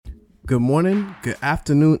Good morning, good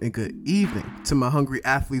afternoon, and good evening to my hungry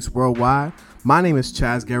athletes worldwide. My name is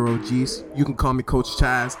Chaz Garro Geese. You can call me Coach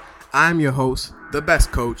Chaz. I'm your host, the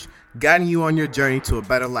best coach, guiding you on your journey to a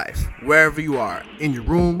better life, wherever you are, in your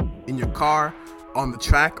room, in your car, on the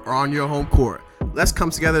track, or on your home court. Let's come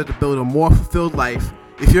together to build a more fulfilled life.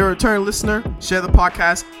 If you're a return listener, share the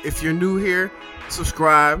podcast. If you're new here,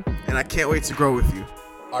 subscribe, and I can't wait to grow with you.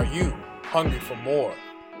 Are you hungry for more?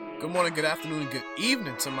 Good morning, good afternoon, and good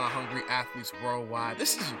evening to my hungry athletes worldwide.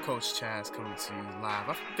 This is your Coach Chaz coming to you live.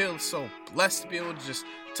 I feel so blessed to be able to just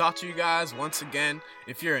talk to you guys once again.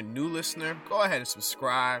 If you're a new listener, go ahead and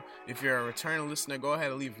subscribe. If you're a returning listener, go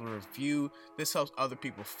ahead and leave a review. This helps other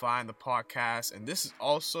people find the podcast. And this is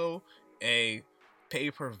also a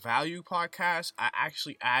pay-per-value podcast. I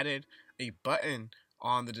actually added a button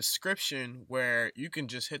on the description where you can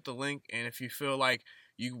just hit the link, and if you feel like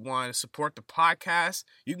you want to support the podcast,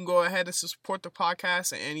 you can go ahead and support the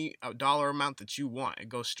podcast at any dollar amount that you want. It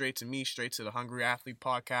goes straight to me, straight to the Hungry Athlete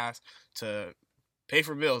podcast to pay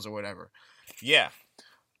for bills or whatever. Yeah.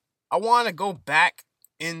 I want to go back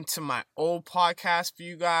into my old podcast for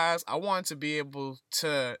you guys. I want to be able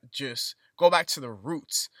to just go back to the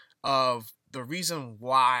roots of the reason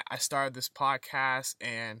why I started this podcast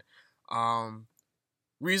and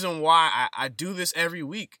reason why I do this every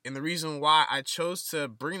week, and the reason why I chose to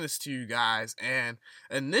bring this to you guys. And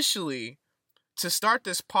initially, to start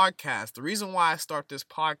this podcast, the reason why I start this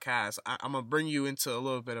podcast, I'm going to bring you into a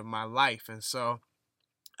little bit of my life. And so,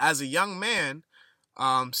 as a young man,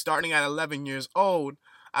 starting at 11 years old,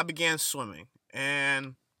 I began swimming.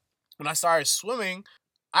 And when I started swimming,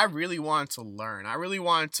 I really wanted to learn. I really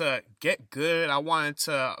wanted to get good. I wanted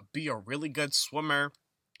to be a really good swimmer.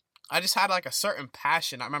 I just had like a certain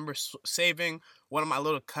passion. I remember saving one of my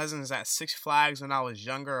little cousins at Six Flags when I was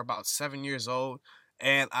younger, about 7 years old.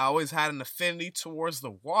 And I always had an affinity towards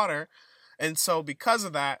the water. And so because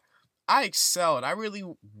of that, I excelled. I really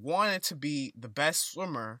wanted to be the best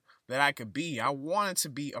swimmer that I could be. I wanted to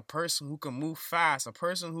be a person who could move fast, a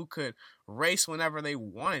person who could race whenever they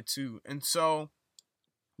wanted to. And so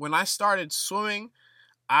when I started swimming,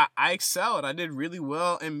 I excelled. I did really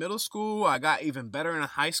well in middle school. I got even better in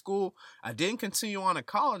high school. I didn't continue on to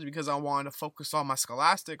college because I wanted to focus on my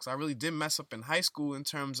scholastics. I really did mess up in high school in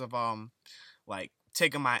terms of like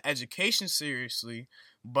taking my education seriously.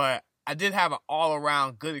 But I did have an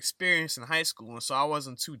all-around good experience in high school, and so I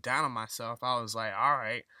wasn't too down on myself. I was like, all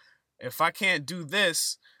right, if I can't do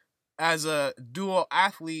this as a dual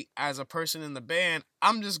athlete, as a person in the band,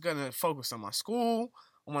 I'm just going to focus on my school.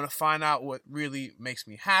 I'm going to find out what really makes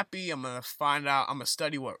me happy. I'm going to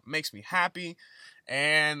study what makes me happy.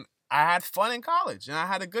 And I had fun in college and I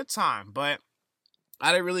had a good time, but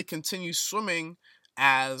I didn't really continue swimming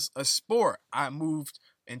as a sport. I moved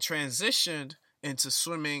and transitioned into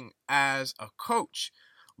swimming as a coach,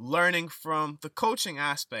 learning from the coaching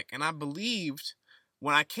aspect. And I believed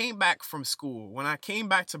when I came back from school, when I came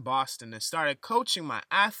back to Boston and started coaching my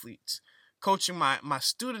athletes, coaching my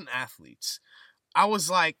student athletes, I was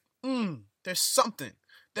like, there is something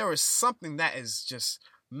that is just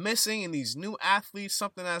missing in these new athletes,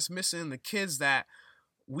 something that's missing in the kids that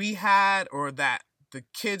we had or that the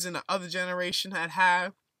kids in the other generation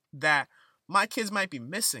had that my kids might be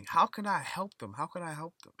missing. How can I help them?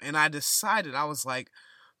 And I decided, I was like,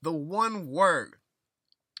 the one word,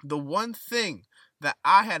 the one thing that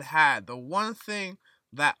I had, the one thing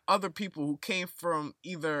that other people who came from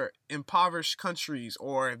either impoverished countries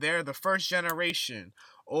or they're the first generation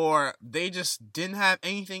or they just didn't have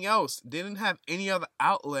anything else, they didn't have any other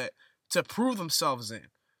outlet to prove themselves in.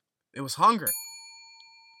 It was hunger.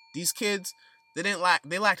 These kids, they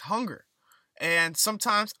lacked hunger. And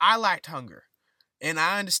sometimes I lacked hunger. And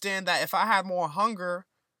I understand that if I had more hunger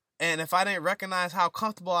and if I didn't recognize how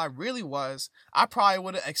comfortable I really was, I probably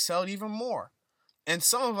would have excelled even more. And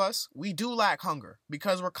some of us, we do lack hunger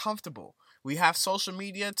because we're comfortable. We have social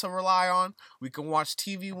media to rely on. We can watch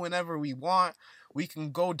TV whenever we want. We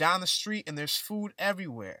can go down the street and there's food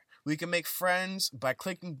everywhere. We can make friends by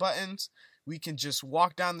clicking buttons. We can just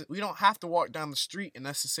we don't have to walk down the street and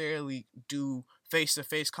necessarily do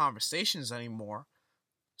face-to-face conversations anymore.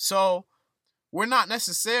 So we're not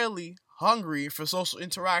necessarily hungry for social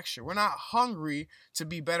interaction. We're not hungry to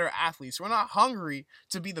be better athletes. We're not hungry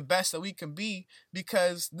to be the best that we can be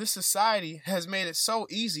because this society has made it so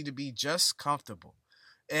easy to be just comfortable.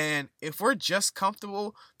 And if we're just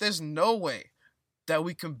comfortable, there's no way that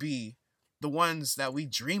we can be the ones that we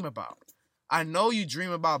dream about. I know you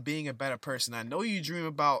dream about being a better person. I know you dream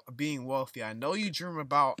about being wealthy. I know you dream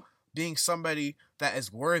about being somebody that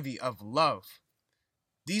is worthy of love.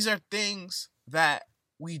 These are things that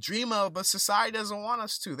we dream of, but society doesn't want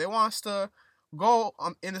us to. They want us to go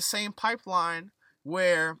in the same pipeline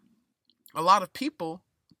where a lot of people,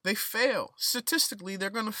 they fail. Statistically,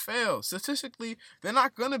 they're going to fail. Statistically, they're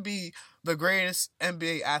not going to be the greatest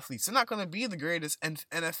NBA athletes. They're not going to be the greatest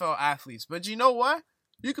NFL athletes. But you know what?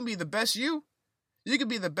 You can be the best you. You can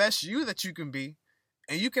be the best you that you can be.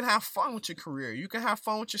 And you can have fun with your career. You can have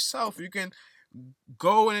fun with yourself. You can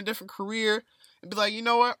go in a different career and be like, you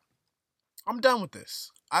know what? I'm done with this.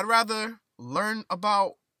 I'd rather learn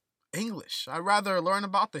about English. I'd rather learn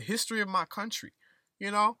about the history of my country,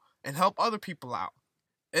 and help other people out.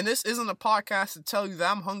 And this isn't a podcast to tell you that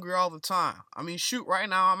I'm hungry all the time. I mean, shoot, right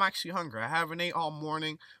now I'm actually hungry. I haven't ate all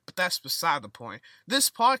morning, but that's beside the point. This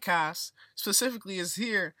podcast specifically is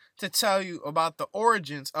here to tell you about the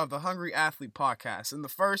origins of the Hungry Athlete podcast. And the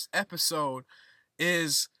first episode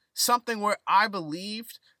is something where I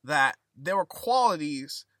believed that there were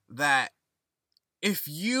qualities that if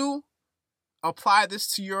you apply this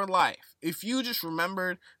to your life, if you just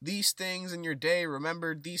remembered these things in your day,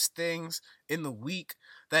 remembered these things in the week,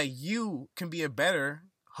 that you can be a better,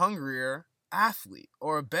 hungrier athlete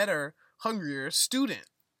or a better, hungrier student.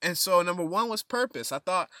 And so number one was purpose. I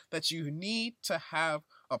thought that you need to have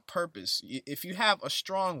a purpose. If you have a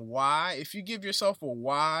strong why, if you give yourself a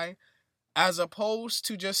why, as opposed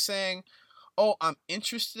to just saying, oh, I'm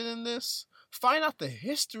interested in this, find out the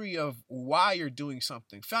history of why you're doing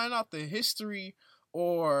something. Find out the history,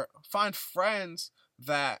 or find friends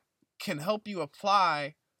that can help you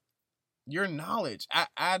apply your knowledge.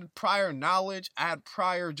 Add prior knowledge, add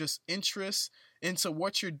prior just interest into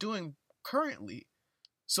what you're doing currently.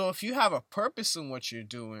 So if you have a purpose in what you're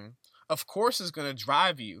doing, of course it's going to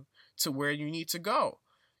drive you to where you need to go.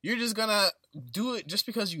 You're just going to do it just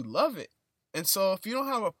because you love it. And so if you don't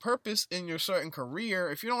have a purpose in your certain career,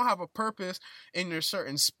 if you don't have a purpose in your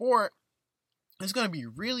certain sport, it's going to be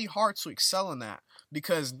really hard to excel in that,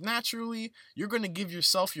 because naturally you're going to give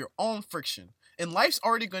yourself your own friction. And life's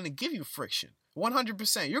already going to give you friction.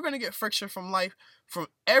 100%. You're going to get friction from life from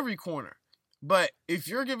every corner. But if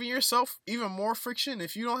you're giving yourself even more friction,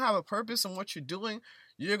 if you don't have a purpose in what you're doing,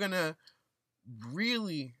 you're going to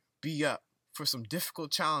really be up for some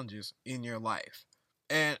difficult challenges in your life.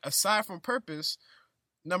 And aside from purpose,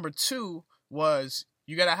 number two was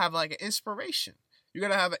you got to have like an inspiration. You got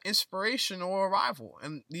to have an inspiration or a rival.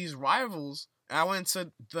 And these rivals, I went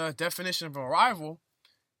to the definition of a rival.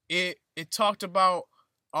 It talked about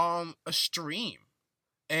a stream.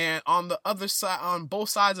 And on the other side, on both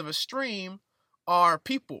sides of a stream are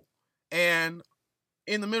people. And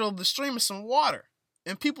in the middle of the stream is some water.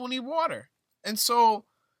 And people need water. And so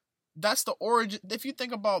that's the origin. If you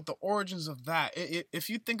think about the origins of that, if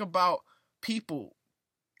you think about people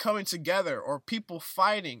coming together or people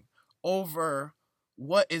fighting over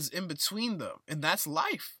what is in between them, and that's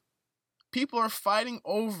life. People are fighting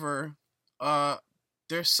over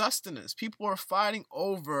their sustenance. People are fighting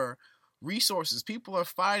over resources. People are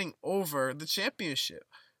fighting over the championship.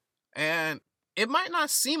 And it might not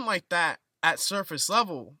seem like that at surface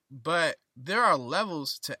level, but there are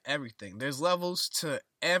levels to everything. There's levels to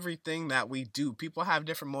everything that we do. People have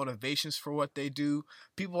different motivations for what they do.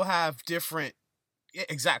 People have different,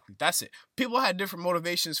 exactly, that's it. People have different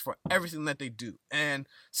motivations for everything that they do. And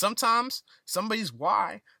sometimes somebody's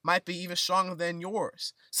why might be even stronger than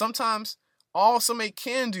yours. Sometimes all somebody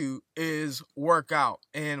can do is work out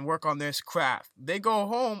and work on their craft. They go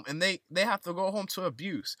home and they have to go home to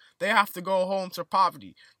abuse. They have to go home to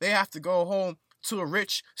poverty. They have to go home to a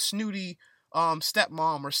rich, snooty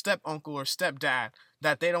stepmom or step-uncle or stepdad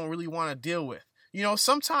that they don't really want to deal with.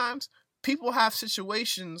 Sometimes people have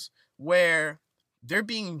situations where they're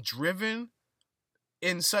being driven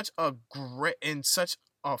in such a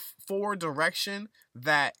forward direction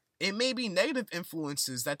that it may be negative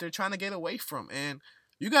influences that they're trying to get away from. And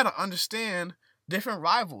you got to understand different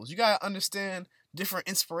rivals. You got to understand different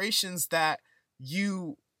inspirations that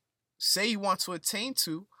you say you want to attain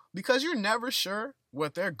to, because you're never sure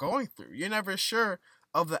what they're going through. You're never sure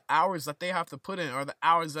of the hours that they have to put in, or the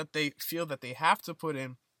hours that they feel that they have to put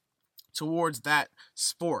in towards that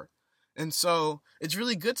sport. And so it's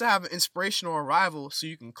really good to have an inspiration or a rival so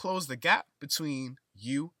you can close the gap between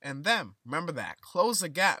you and them. Remember that. Close the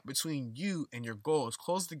gap between you and your goals.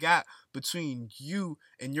 Close the gap between you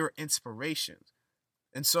and your inspirations.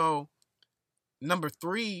 And so, number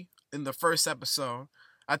 3 in the first episode,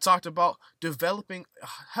 I talked about developing a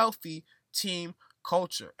healthy team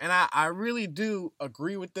culture. And I really do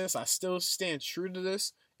agree with this. I still stand true to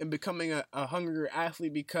this in becoming a hungrier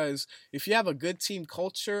athlete, because if you have a good team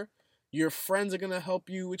culture, Your friends are going to help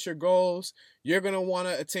you with your goals. You're going to want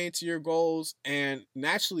to attain to your goals. And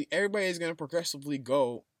naturally, everybody is going to progressively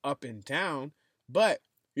go up and down. But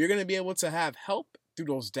you're going to be able to have help through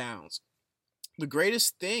those downs. The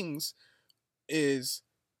greatest things is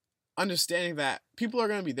understanding that people are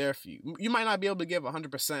going to be there for you. You might not be able to give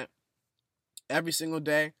 100% every single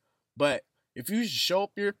day. But if you show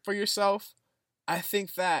up for yourself, I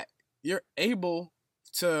think that you're able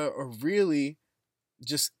to really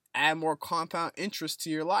just add more compound interest to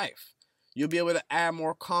your life. You'll be able to add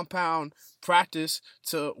more compound practice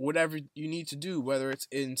to whatever you need to do, whether it's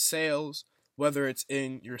in sales, whether it's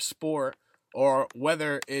in your sport, or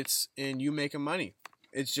whether it's in you making money.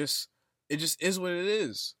 It just is what it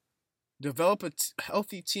is. Develop a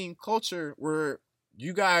healthy team culture where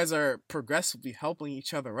you guys are progressively helping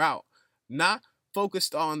each other out, not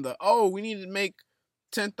focused on we need to make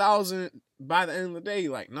 10,000 by the end of the day.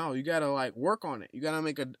 Like, no, you gotta work on it. You gotta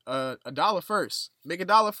make a dollar first. Make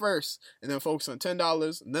 $1 first, and then focus on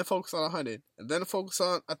 $10, and then focus on 100, and then focus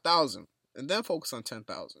on 1,000, and then focus on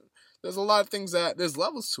 10,000. There's a lot of things there's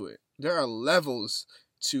levels to it. There are levels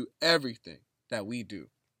to everything that we do.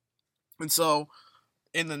 And so,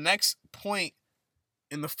 in the next point,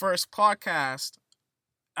 in the first podcast,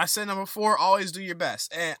 I said number 4, always do your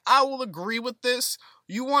best. And I will agree with this.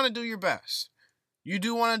 You want to do your best. You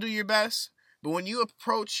do want to do your best. But when you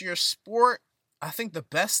approach your sport, I think the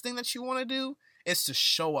best thing that you want to do is to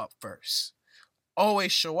show up first.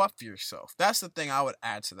 Always show up for yourself. That's the thing I would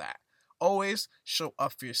add to that. Always show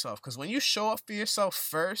up for yourself. Because when you show up for yourself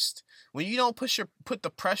first, when you don't put the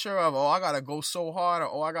pressure of, I got to go so hard,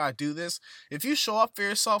 or I got to do this. If you show up for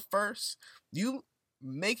yourself first, you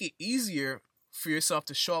make it easier for yourself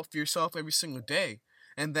to show up for yourself every single day.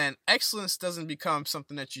 And then excellence doesn't become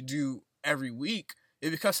something that you do every week.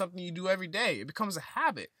 It becomes something you do every day. It becomes a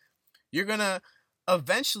habit. You're going to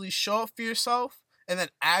eventually show up for yourself. And then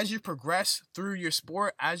as you progress through your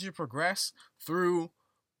sport, as you progress through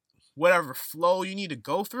whatever flow you need to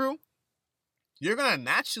go through, you're going to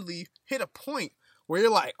naturally hit a point where you're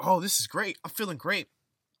like, oh, this is great. I'm feeling great.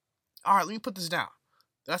 All right, let me put this down.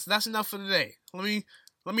 That's enough for today. Let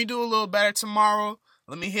me do a little better tomorrow.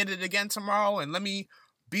 Let me hit it again tomorrow. And let me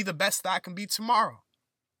be the best that I can be tomorrow.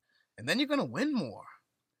 And then you're going to win more.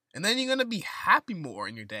 And then you're going to be happy more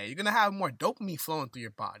in your day. You're going to have more dopamine flowing through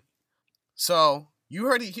your body. So you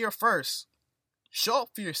heard it here first. Show up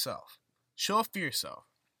for yourself. Show up for yourself.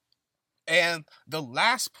 And the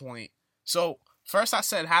last point. So first I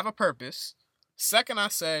said have a purpose. Second I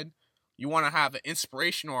said you want to have an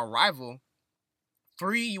inspiration or a rival.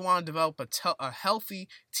 3, you want to develop a healthy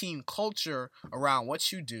team culture around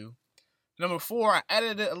what you do. Number 4, I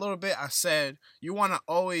edited it a little bit. I said you want to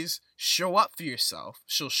always show up for yourself.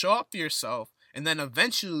 So show up for yourself. And then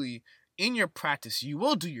eventually in your practice, you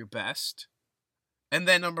will do your best. And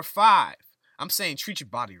then number 5, I'm saying treat your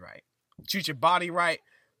body right. Treat your body right.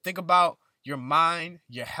 Think about your mind,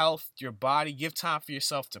 your health, your body. Give time for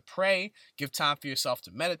yourself to pray. Give time for yourself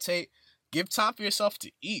to meditate. Give time for yourself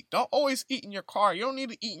to eat. Don't always eat in your car. You don't need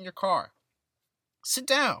to eat in your car. Sit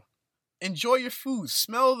down. Enjoy your food.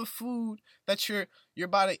 Smell the food that you're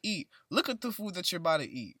about to eat. Look at the food that you're about to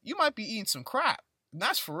eat. You might be eating some crap. And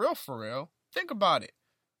that's for real, for real. Think about it.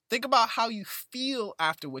 Think about how you feel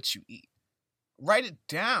after what you eat. Write it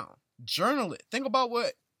down. Journal it. Think about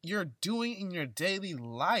what you're doing in your daily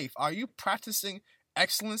life. Are you practicing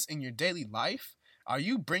excellence in your daily life? Are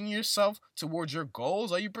you bringing yourself towards your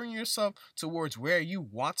goals? Are you bringing yourself towards where you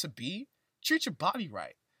want to be? Treat your body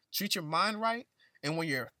right. Treat your mind right. And when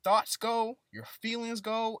your thoughts go, your feelings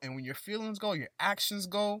go. And when your feelings go, your actions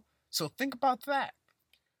go. So think about that.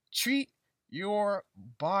 Treat your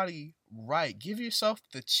body right. Give yourself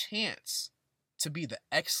the chance to be the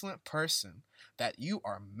excellent person that you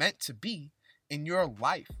are meant to be in your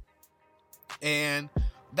life. And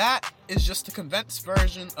that is just a condensed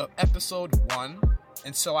version of episode 1.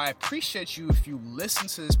 And so I appreciate you if you listen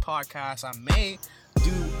to this podcast. I may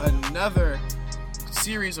do another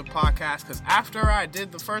series of podcasts because after I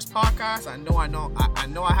did the first podcast, I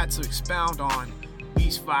know I had to expound on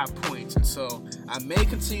these 5 points. And so I may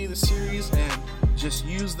continue the series and just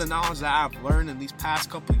use the knowledge that I've learned in these past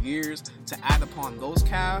couple of years to add upon those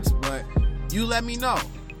casts. But you let me know.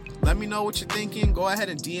 Let me know what you're thinking. Go ahead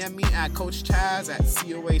and DM me at Coach Chaz at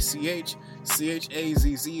CoachChazz.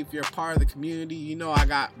 If you're a part of the community, you know I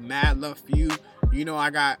got mad love for you. You know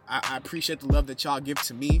I appreciate the love that y'all give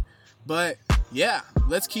to me. But yeah,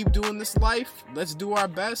 let's keep doing this life. Let's do our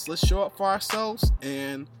best. Let's show up for ourselves.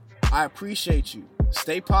 And I appreciate you.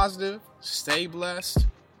 Stay positive. Stay blessed.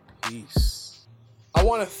 Peace. I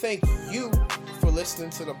want to thank you for listening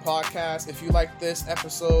to the podcast. If you like this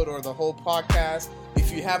episode or the whole podcast,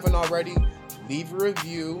 if you haven't already, leave a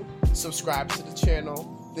review, subscribe to the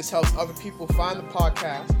channel. This helps other people find the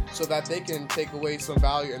podcast so that they can take away some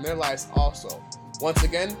value in their lives also. Once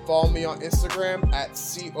again, follow me on Instagram at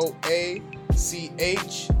COACHCHAZZ.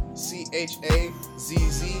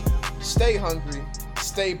 Stay hungry,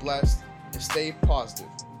 stay blessed, and stay positive.